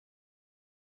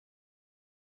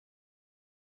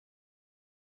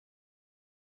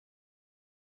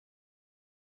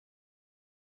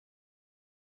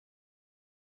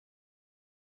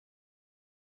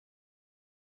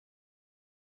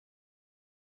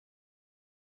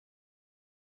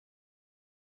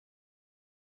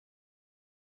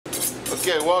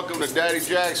Okay, welcome to Daddy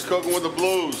Jack's Cooking with the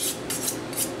Blues.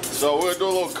 So we're gonna do a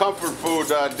little comfort food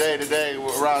day today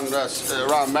around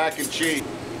mac and cheese.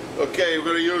 Okay, we're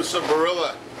gonna use some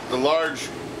Barilla, the large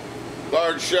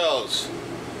shells.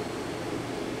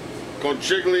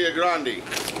 Conchiglia grande.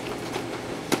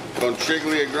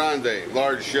 Conchiglia grande,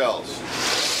 large shells.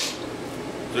 So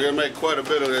we're gonna make quite a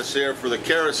bit of this here for the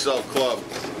Carousel Club.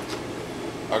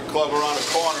 Our club around the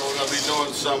corner. We're gonna be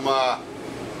doing some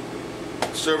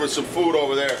serving some food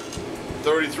over there.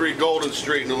 33 Golden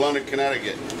Street in London,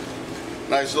 Connecticut.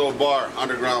 Nice little bar,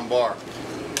 underground bar.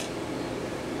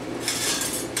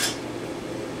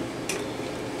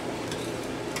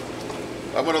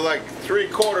 I'm gonna like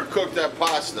 3/4 cook that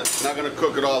pasta. Not gonna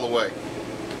cook it all the way.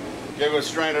 Okay, we're gonna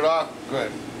strain it off. Go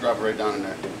ahead, drop it right down in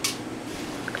there.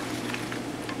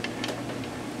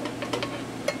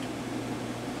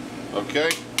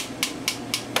 Okay.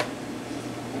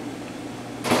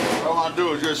 What I want to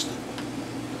do is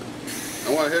I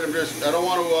want to hit them I don't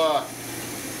want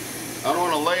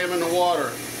to lay them in the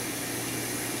water.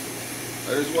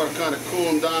 I just want to kind of cool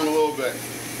them down a little bit,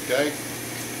 okay?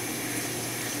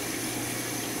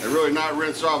 And really not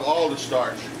rinse off all the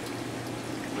starch.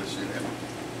 Let's see that.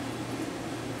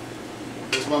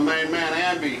 This is my main man,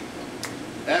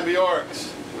 Ambi Oryx,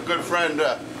 a good friend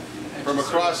from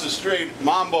across the street,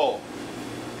 Mambo.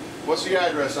 What's the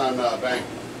address on Bank?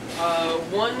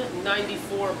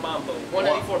 194 Mambo,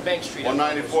 194 Bank Street.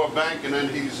 194 Bank, and then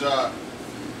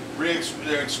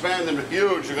they're expanding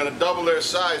huge. They're going to double their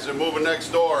size. They're moving next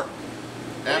door.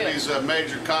 Ambi's a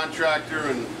major contractor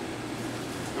and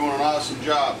doing an awesome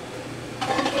job.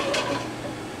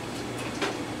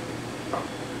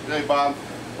 Hey Bob,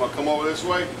 want to come over this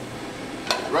way?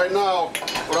 Right now,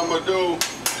 what I'm going to do,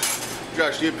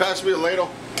 Josh, can you pass me a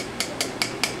ladle?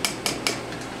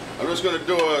 I'm just going to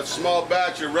do a small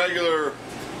batch of regular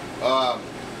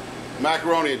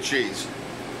macaroni and cheese,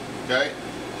 okay?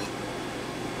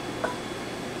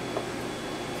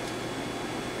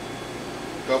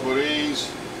 A couple of these.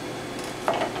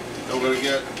 Then we're going to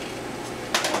get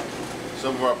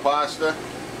some of our pasta.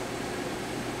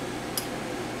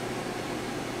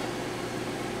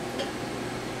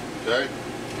 Okay.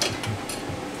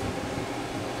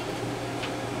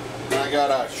 Then I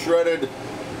got a shredded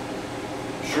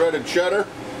cheddar.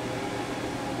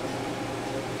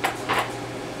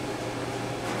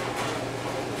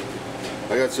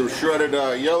 I got some shredded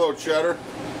yellow cheddar.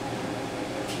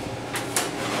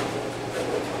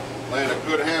 And a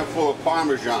good handful of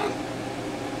Parmesan.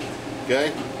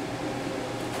 Okay.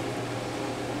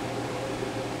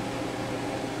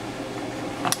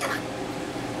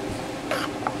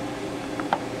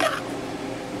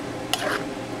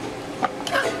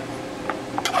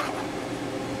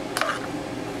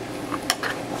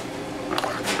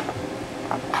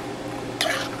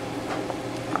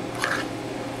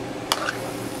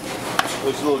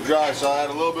 It's a little dry, so I'll add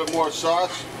a little bit more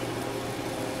sauce.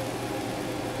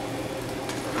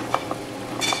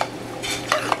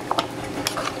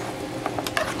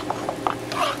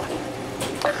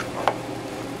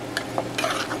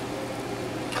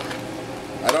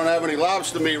 I don't have any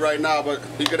lobster meat right now, but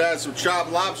you could add some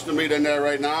chopped lobster meat in there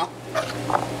right now.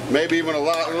 Maybe even a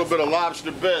little bit of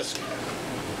lobster bisque.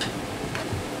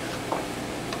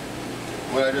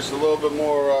 We'll add just a little bit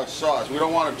more sauce. We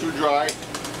don't want it too dry.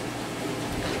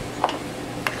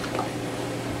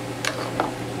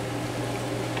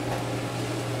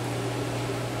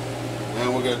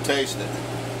 And we're going to taste it.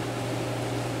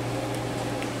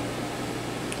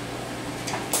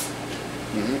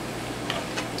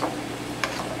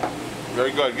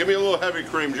 Very good. Give me a little heavy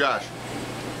cream, Josh.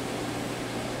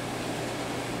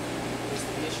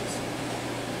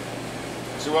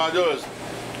 See what I do is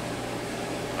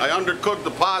I undercook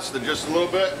the pasta just a little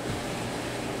bit,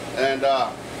 and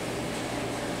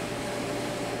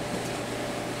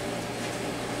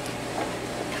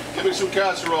give me some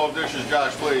casserole dishes,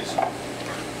 Josh, please.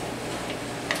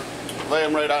 Lay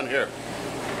them right on here.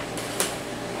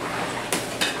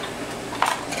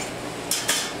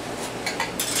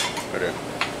 Right there.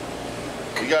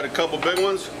 You got a couple big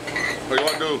ones? Or you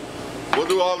want to do? We'll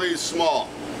do all these small.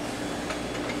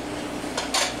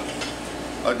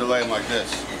 I like to lay them like this.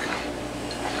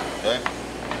 Okay?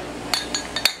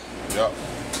 Yep.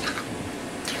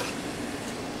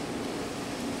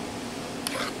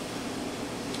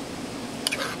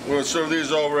 We're going to serve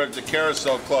these over at the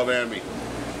Carousel Club, Ambi.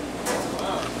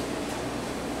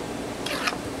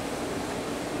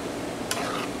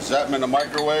 Set them in the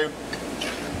microwave.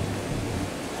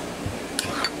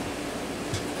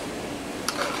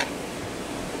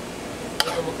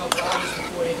 Give them a couple hours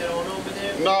before they head on over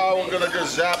there? No, we're going to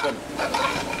just zap them.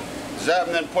 zap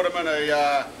them, then put them in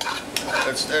a,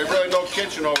 there's really no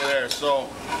kitchen over there, so.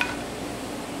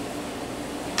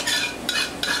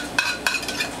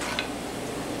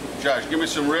 Josh, give me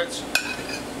some Ritz.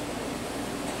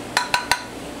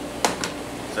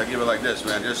 So I give it like this,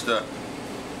 man, just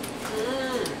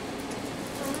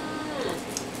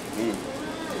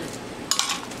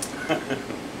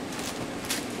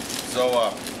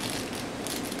So,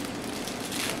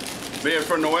 being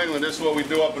from New England, this is what we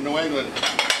do up in New England.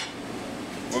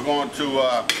 We're going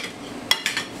to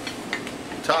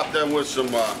top them with some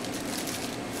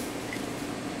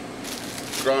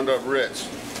ground up Ritz.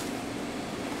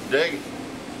 Dig?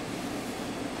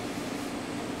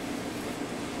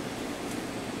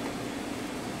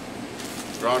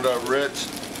 Ground up Ritz.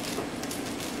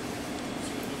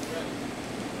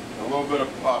 A little bit of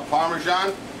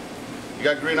Parmesan. You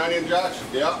got green onion, Josh?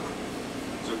 Yeah.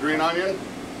 So green onion.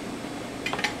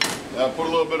 Put a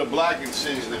little bit of blackened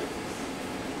seasoning.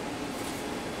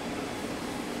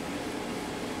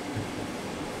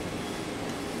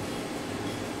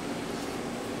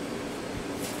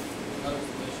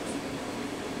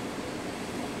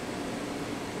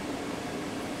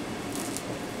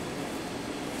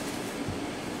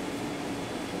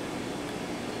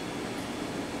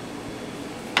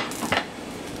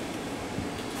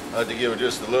 I like to give it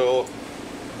just a little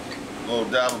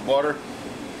dab of butter.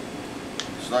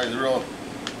 Slice it real,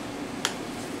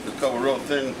 just cut a real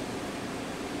thin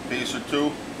piece or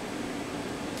two.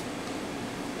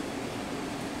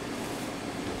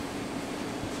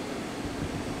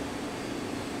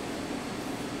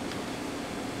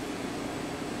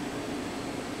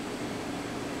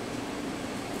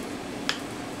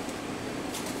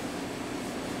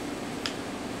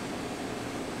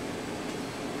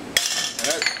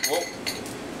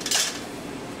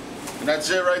 And that's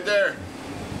it right there.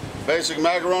 Basic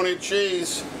macaroni and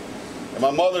cheese. And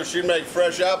my mother, she'd make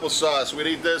fresh applesauce. We'd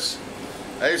eat this.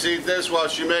 I used to eat this while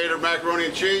she made her macaroni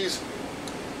and cheese,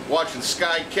 watching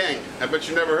Sky King. I bet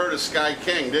you never heard of Sky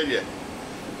King, did you?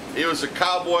 He was a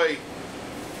cowboy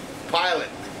pilot,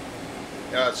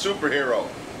 superhero.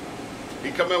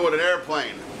 He'd come in with an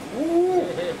airplane. Woo!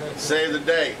 Save the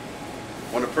day.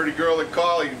 When a pretty girl would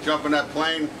call, he'd jump in that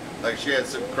plane like she had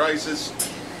some crisis.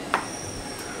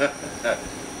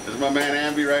 This is my man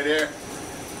Amby right here.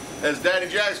 That's Daddy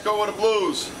Jack's Go with the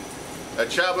Blues at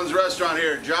Chaplin's Restaurant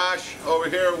here. Josh over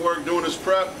here doing his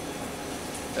prep.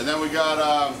 And then we got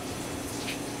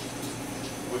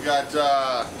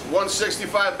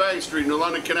 165 Bank Street, New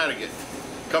London, Connecticut.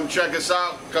 Come check us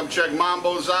out. Come check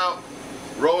Mambo's out.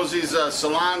 Rosie's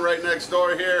salon right next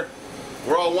door here.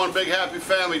 We're all one big happy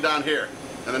family down here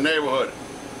in the neighborhood.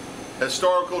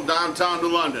 Historical downtown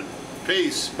New London.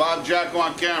 Peace. Bob Jacko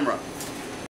on camera.